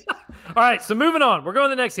 Like, All right, so moving on. We're going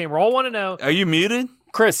to the next game. We're all 1-0. are you muted?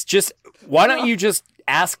 Chris, why don't you just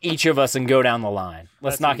ask each of us and go down the line?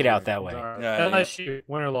 Let's knock it out that way. All right. Yeah, LSU,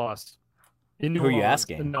 win or lost. In New Who are you Orleans,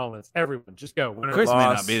 asking? In New Orleans. Everyone, just go. Win or Chris lost. may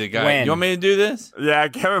Lost. not be the guy. When? You want me to do this? Yeah,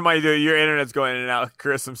 Kevin might do it. Your internet's going in and out.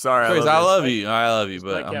 Chris, I'm sorry. Chris, I love you. I love you,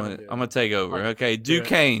 but let I'm Kevin gonna do it. take over. Let- Okay, do it.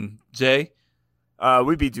 Duquesne, Jay,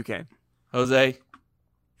 We beat Duquesne. Jose,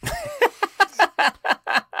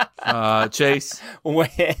 Chase. When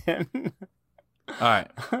All right.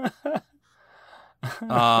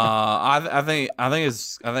 I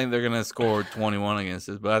think they're gonna score 21 against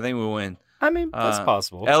us, but I think we win. I mean, that's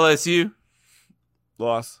possible. LSU,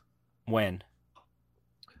 Loss. When?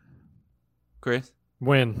 Chris,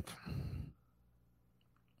 Win.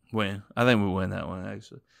 win. I think we win that one.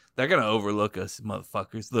 Actually, they're gonna overlook us,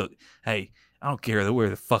 motherfuckers. Look, hey, I don't care where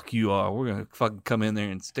the fuck you are. We're gonna fucking come in there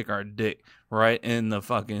and stick our dick right in the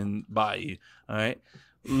fucking bayou. All right,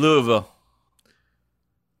 Louisville.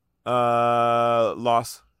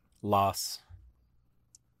 Loss. Loss.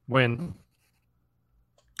 Win.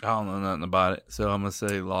 I don't know nothing about it, so I'm gonna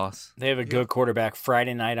say loss. They have a good quarterback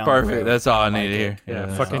Friday night on the Perfect. road. That's all I like need to it. hear. Yeah,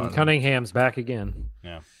 that's all I fucking need. Cunningham's back again.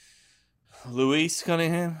 Luis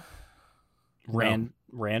Cunningham.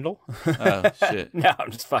 Randall? Oh shit. No, I'm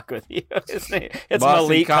just fucking with you. It's Boston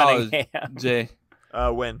Malik College. Cunningham. Jay.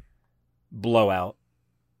 Win. Blowout.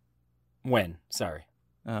 When? Sorry.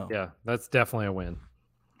 Oh. Yeah, that's definitely a win.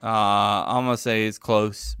 I'm gonna say it's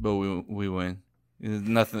close, but we win. There's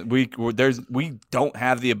nothing. We don't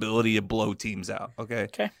have the ability to blow teams out. Okay.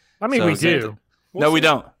 I mean, So we same do. thing. No, we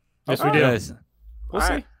don't. Yes, we do. Listen. We'll All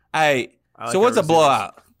see. right. Hey, I like so what's our a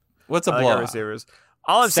blowout? What's a I like our blowout? receivers.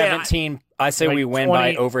 All I'm saying, 17. I say Like we win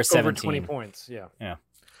by 20 over 17. Over 20 points, yeah.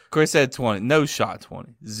 Chris said 20. No shot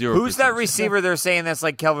 20. 0%. who's that receiver they're saying that's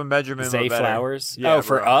like Kelvin Benjamin? Zay but better? Flowers. Yeah,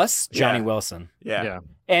 for bro. us, Johnny Yeah. Wilson. Yeah. Yeah.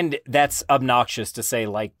 And that's obnoxious to say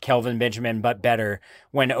like Kelvin Benjamin, but better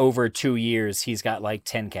when over 2 years he's got like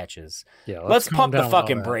 10 catches. Yeah. Let's calm pump the down with all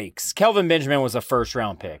fucking that. brakes. Kelvin Benjamin was a first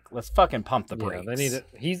round pick. Let's fucking pump the brakes. Yeah, they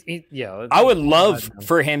need it. Yeah. I would love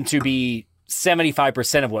for him to be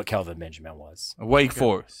 75% of what Kelvin Benjamin was. Wake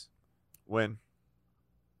Forest. Win.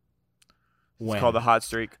 When? It's called the hot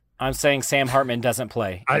streak. I'm saying Sam Hartman doesn't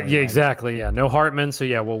play. Yeah, exactly. Yeah. No Hartman, so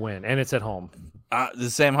yeah, we'll win. And it's at home.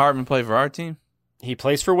 Does Sam Hartman play for our team? He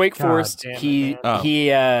plays for Wake God Forest. damn it, He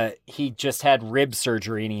man. he just had rib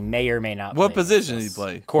surgery and he may or may not. What play position with did he us.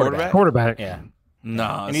 play? Quarterback. Quarterback. Yeah.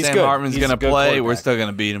 No, And he's Sam good. Hartman's He's a gonna good play. We're quarterback. still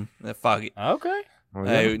gonna beat him. Fuck it. Okay. Oh,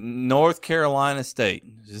 Hey, North Carolina State.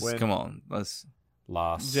 Just Win. come on. Let's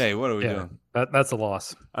Loss. Jay, what are we Yeah. doing? That's a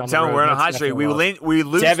loss. I'm On the telling you, road, we're on a that's hot streak. definitely a We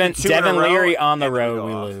loss. lose Devin the 2 in a row, Leary on the and then we road, go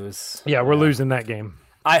we off. lose. Yeah, we're losing that game.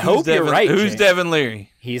 I hope you're right. Who's Jay. Devin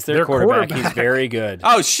Leary? He's their Their quarterback. quarterback. He's very good.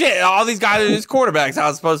 Oh shit! All these guys are his quarterbacks. I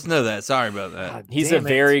was supposed to know that. Sorry about that. God He's a damn it.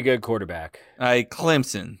 very good quarterback. Hey,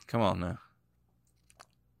 Clemson. Come on now.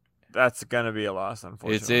 That's gonna be a loss,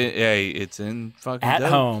 unfortunately. It's in. Hey, it's in fucking At Doak.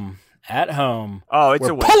 home. At home. Oh, it's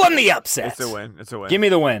We're a win. pulling the upset. It's a win. It's a win. Give me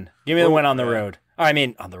the win. Give me the We're- win on the yeah. road. I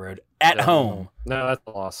mean, on the road. At home. No, that's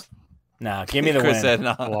a loss. Nah, give me the Chris win. said A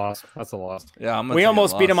no. loss. That's a loss, Yeah, I'm gonna We take a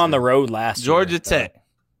almost beat loss them on the there. road last Georgia year. Tech.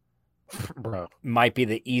 bro. Might be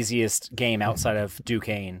the easiest game outside of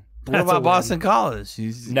Duquesne. What That's a about win. Boston College?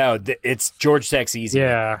 No, it's Georgia Tech's easy.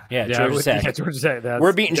 Yeah, Yeah, Georgia Tech. Yeah, Georgia Tech. That's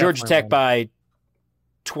We're beating Georgia definitely Tech by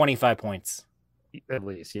 25 points. at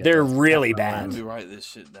least. Yeah, They're that's really definitely Let bad. me write this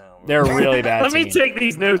shit down. They're a really bad Let team. me take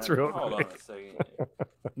these notes real Hold on quick. a second.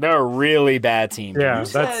 They're a really bad team. Yeah, You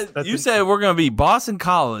that's you said we're gonna beat Boston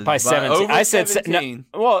College By 17. over I said 17.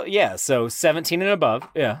 Well, yeah, so 17 and above.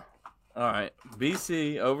 Yeah. All right,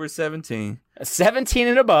 BC over 17. 17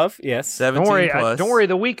 and above. Yes. 17 Don't worry. plus. Don't worry.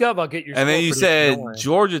 The week up, I'll get your. And then score you prediction, said don't worry.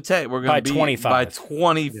 Georgia Tech. We're gonna By beat 25. by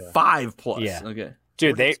 25 plus. Yeah. Okay.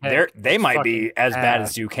 Dude, Georgia Tech they is might be fucking as bad ass.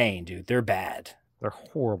 as Duquesne, dude. They're bad. They're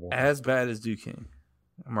horrible. As bad as Duquesne.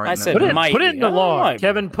 I'm I writing said that Put it, down. might put it be. in the Oh, log, might be.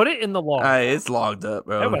 Kevin. Put it in the log. Hey, it's logged up,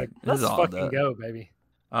 bro. Everybody, let's It's logged fucking up. go, baby.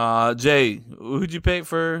 Jay, who'd you pick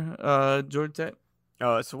for Georgia Tech?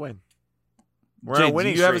 Oh, it's a win. We're Jay, on a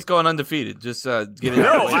winning you have us streak. going undefeated. Just get it. No,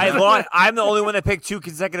 out of the way. I lost. I'm the only one that picked 2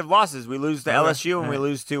 consecutive losses. We lose to Okay. LSU and we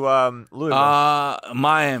lose to Louisville.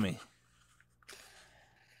 Miami.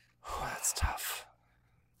 That's tough.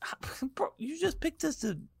 Bro, you just picked us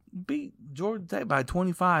to beat Georgia Tech by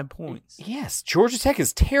 25 points. Yes, Georgia Tech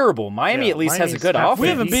is terrible. Miami Yeah, at least has a Miami's good not- offense. We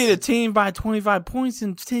haven't beat a team by 25 points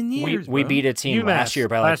in 10 We, years. we bro. beat a team UMass last year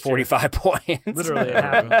by like last year. 45 points. Literally, it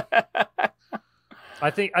happened. I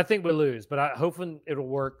think we lose, but I hoping it'll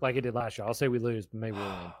work like it did last year. I'll say we lose, but maybe we'll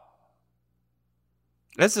win.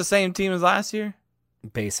 That's the same team as last year.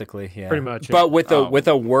 Basically, yeah. Pretty much, yeah. But with a Oh. with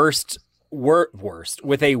a worst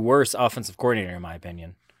with a worse offensive coordinator, in my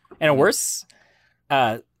opinion, and a worse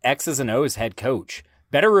X's and O's head coach.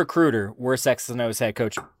 Better recruiter, worse X's and O's head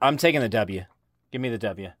coach. I'm taking the W. Give me the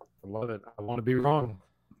W. I love it. I want to be wrong.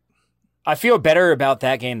 I feel better about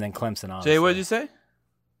that game than Clemson, honestly. Jay, what did you say?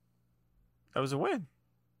 That was a win.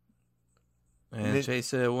 And Did- Jay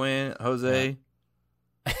said win. Jose.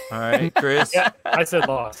 All right, Chris. Yeah, I said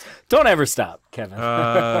loss. Don't ever stop, Kevin.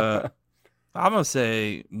 I'm gonna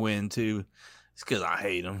say win too. It's because I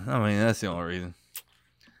hate them. I mean, that's the only reason.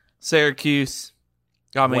 Syracuse.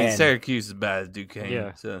 I mean, Win. Syracuse is bad as Duquesne.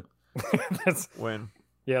 Yeah. So that's Win.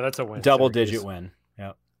 that's a win. Double-digit Syracuse. win.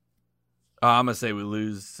 Yep. I'm gonna say we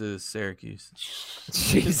lose to Syracuse.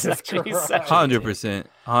 Jesus Jesus. Christ. 100%.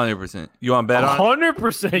 100%. You want to bet on it?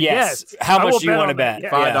 100%. Yes. Yes. How I much will do you want to on that.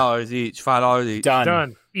 bet? Yeah. $5 each. $5 each. Done.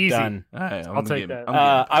 Done. Easy. Done. All right, I'll take that.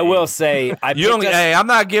 I will say, I You don't. picked us- Hey, I'm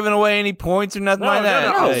not giving away any points or nothing No, like no,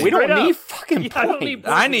 that. no, No, Hey, we don't Straight up. need fucking Yeah, points. I don't need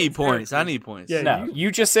I need Syracuse. points. I need points. Yeah, No, you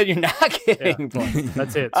just said you're not getting points.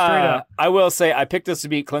 That's it. Straight up. I will say I picked us to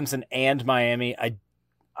beat Clemson and Miami. I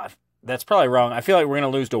that's probably wrong. I feel like we're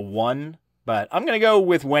going to lose to one, but I'm going to go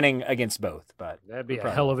with winning against both. But That'd be a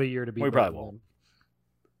probably hell of a year to be. we probably won't.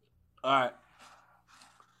 All right.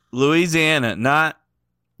 Louisiana, not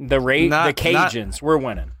the Not- Cajuns, we're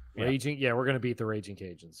winning. Yeah. Raging, yeah, we're going to beat the Raging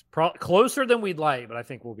Cajuns. Closer than we'd like, but I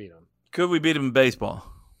think we'll beat them. could we beat them in baseball?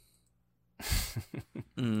 I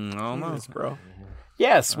don't know. Jesus, bro.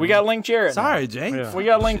 Yes, we got Link Jarrett. now. Sorry, Jay. Yeah. We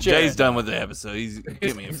got Link Jarrett. Jay's done with the episode. He's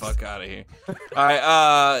get me the fuck out of here.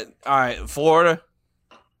 All right, Florida.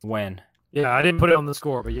 Win. Yeah, I didn't put it on the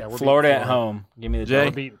score, but yeah, we're Florida beating at home. Give me the Jay? We're Jay.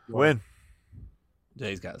 beating Win.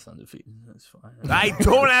 Jay's got us undefeated. That's fine. I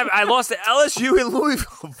don't have. I lost to LSU in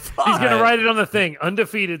Louisville. Fuck. He's gonna Alright. write it on the thing.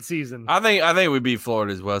 Undefeated season. I think we beat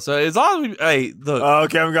Florida as well. So as long as we, hey, look, Oh,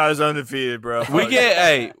 Kevin got us undefeated, bro. we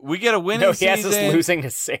get a winning No, he has us season. losing to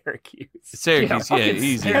Syracuse. Syracuse, Yeah, yeah, fucking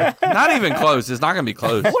easy. Not even close. It's not gonna be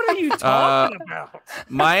close. What are you talking about?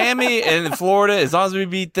 Miami and Florida, as long as we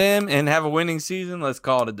beat them and have a winning season, let's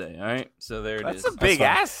call it a day. All right. So there it is. That's a big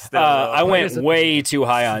ass. I went is it? way too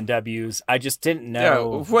high on W's. I just didn't Yeah,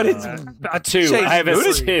 know. what is Two. Chase, I have a who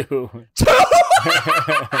did- two.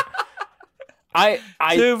 I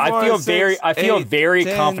Two, four, feel six, very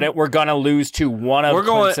 10. confident we're gonna lose to one of We're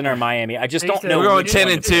going- Clemson or Miami. I just Chase don't said know. We're going we 10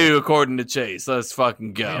 did and 2 according to Chase. Let's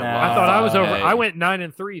fucking go. No. I thought I was over. Hey. I went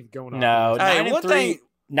 9-3 going on. No, Hey, 9 one and 3. thing-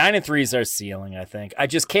 9 and 3 is our ceiling. I think. I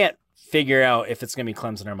just can't figure out if it's going to be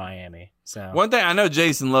Clemson or Miami. So One thing I know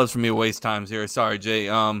Jason loves for me to waste times here. Sorry, Jay.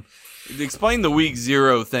 Explain the week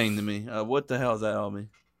 0 thing to me. What the hell does that all mean?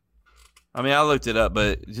 I mean, I looked it up,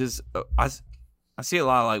 but just I see a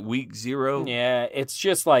lot of like week 0. yeah, it's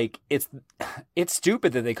just like it's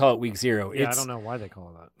stupid that they call it week 0. Yeah, I don't know why they call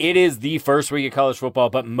it that. It is the first week of college football,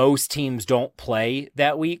 but most teams don't play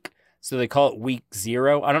that week, so they call it week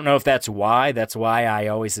 0. I don't know if that's why. That's why I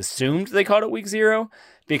always assumed they called it week 0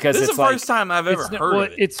 because This is it's the like first time I've ever heard of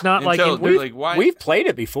it. It's not like Until in, they're like, why? we've played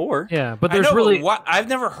it before. yeah, but I there's know, really. but why, I've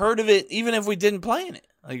never heard of it, even if we didn't play in it.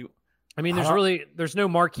 Like, I mean, there's no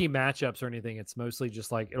marquee matchups or anything. It's mostly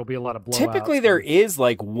just like it'll be a lot of blowouts. Typically, there is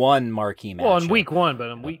like one marquee match. Well, on week 1, but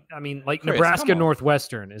on week, I mean, like Chris, Nebraska come on.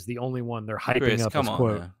 Northwestern is the only one they're hyping Chris, up come as on.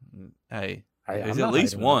 quote. Now. Hey, I'm there's not at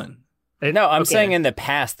least hyping it up. one. No, I'm Okay. saying in the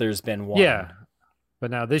past there's been one. Yeah,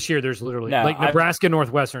 but now this year there's literally No, like I've- Nebraska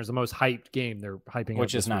Northwestern is the most hyped game they're hyping up,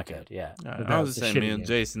 which is this not weekend. good. Yeah. All right, But I that was was just a saying, me shitty and game.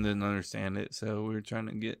 Jason didn't understand it, so we were trying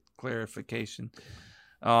to get clarification.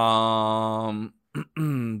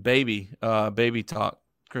 Baby talk.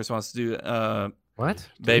 Chris wants to do What?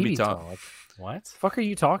 Baby talk. What? Fuck are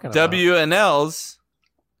you talking about? WNL's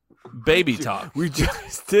baby talk. We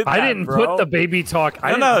just did. I that, didn't bro. put the baby talk.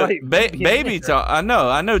 I No, didn't no, write baby in there. talk. I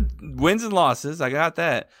know wins and losses. I got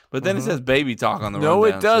that, but then it says baby talk on the No, rundown,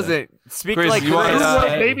 it so- doesn't. Speak Chris, like you want Chris. to- Who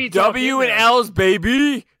wrote baby talk W in and there? L's,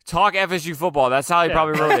 baby. Talk FSU football. That's how he Yeah.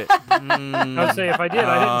 probably wrote it. I would say if I did,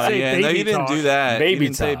 I didn't say yeah, baby no, you didn't talk. do that. Baby you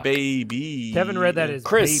didn't say talk. baby. Kevin read that as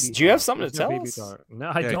Chris, baby do you have talk. something to There's no tell baby us? talk.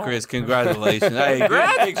 No, I Yeah, don't. Chris, congratulations. Hey,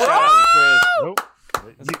 Congrats, big shout out to Chris. Nope.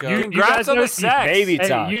 Let's go. You Congrats guys on know the sex. Baby Hey,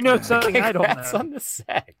 talk. you know something I don't Congrats know. on the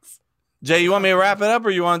sex. Jay, you want me to wrap it up,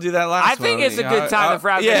 or you want to do that last one? I think it's a good time to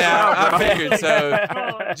wrap it Yeah, up, I bro. figured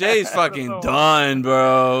so. Jay's fucking done,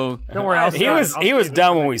 bro. Don't worry. I'll He start. was I'll he was save it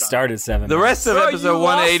done for when we next time. started 7 The rest of Bro, episode you lost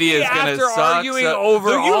 180 me is gonna after suck. arguing over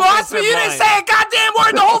you lost me. You didn't offensive say a goddamn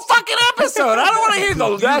word the whole fucking episode. I don't want to hear the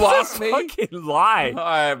you That's lost a me. fucking lie. All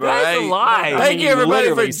right, bro. That's Hey, a lie. Thank you, everybody, for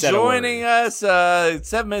literally said a word. joining us.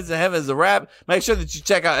 7 Minutes of Heaven is a wrap. Make sure that you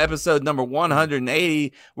check out episode number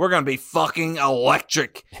 180. We're gonna be fucking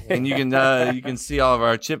electric, and you can see all of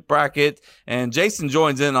our chip bracket. And Jason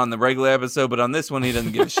joins in on the regular episode, but on this one he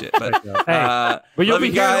doesn't give a shit. But But you'll love be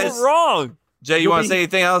you hearing guys. You're wrong. Jay, you you'll want be- to say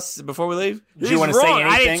anything else before we leave? Do you He's want to say wrong. I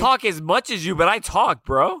anything? didn't talk as much as you, but I talked,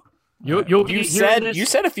 bro. You'll You be hearing said this, you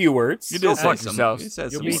said a few words. You Go did say fuck some. yourselves. You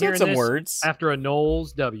said You'll some. be You said hearing some this words. after a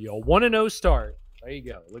Knowles W, a 1-0 start. There you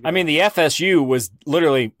go. Look at I mean, the FSU was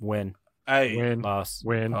literally win, Hey, that. win, loss.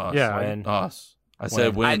 win. Us, Yeah, win. us. I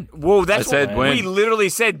said win. Well, that's I said what win. we literally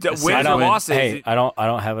said. I said Wins or win. losses. Hey, I don't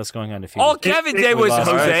have us going undefeated. All Kevin did We was lost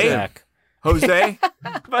our Jose. track. Jose.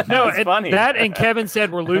 But No, that's and funny. that and Kevin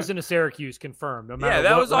said we're losing to Syracuse, confirmed. No matter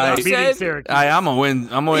that what, was all we're not he beating said. Syracuse. Hey, I'm gonna win.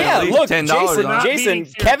 I'm gonna win yeah, at least look, $10. Jason, on it. Jason,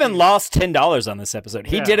 beating Kevin Syracuse. lost $10 on this episode.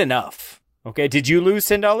 He Yeah. did enough. Okay, did you lose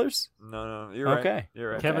 $10? No, you're right. Okay.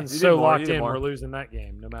 You're right. Kevin's You did so more, locked you did in, more. we're losing that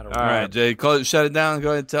game, no matter what. All right, Jay, shut it down. Go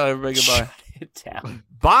ahead and tell everybody goodbye. It down.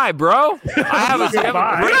 Bye, bro. I have a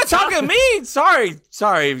Goodbye. We're not talking to me.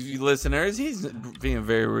 Sorry, you listeners. He's being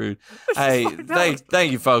very rude. Hey,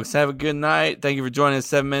 thank you, folks. Have a good night. Thank you for joining us.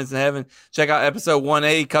 7 Minutes in Heaven. Check out episode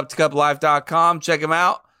 180, cup2cuplife.com. Check him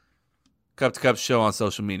out. Cup to Cup Show on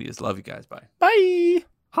social medias. Love you guys. Bye. Bye.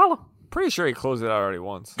 Holla. Pretty sure he closed it out already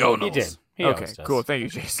once. Go He Knowles. did. He Okay, always does. cool. Thank you,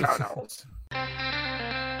 Jason.